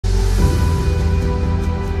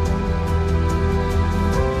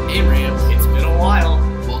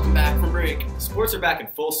back in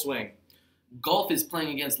full swing. Golf is playing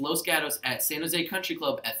against Los Gatos at San Jose Country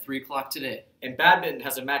Club at 3 o'clock today. And badminton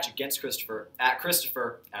has a match against Christopher at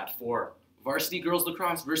 4. Varsity girls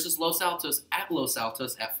lacrosse versus Los Altos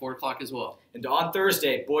at 4 o'clock as well. And on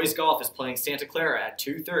Thursday, boys golf is playing Santa Clara at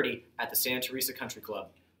 2:30 at the Santa Teresa Country Club.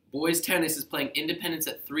 Boys tennis is playing Independence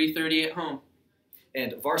at 3:30 at home.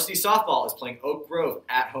 And varsity softball is playing Oak Grove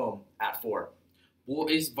at home at 4.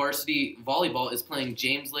 Boys varsity volleyball is playing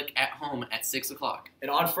James Lick at home at 6 o'clock. And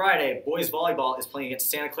on Friday, boys volleyball is playing against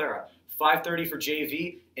Santa Clara, 5:30 for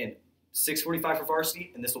JV and 6:45 for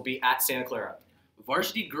varsity, and this will be at Santa Clara.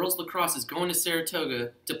 Varsity girls lacrosse is going to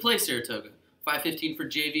Saratoga to play Saratoga, 5:15 for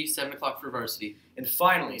JV, 7 o'clock for varsity. And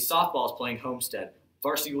finally, softball is playing Homestead.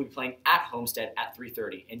 Varsity will be playing at Homestead at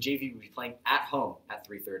 3:30, and JV will be playing at home at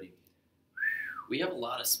 3:30. We have a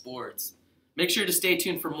lot of sports. Make sure to stay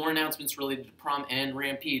tuned for more announcements related to prom and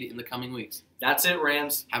Rampede in the coming weeks. That's it,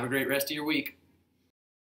 Rams. Have a great rest of your week.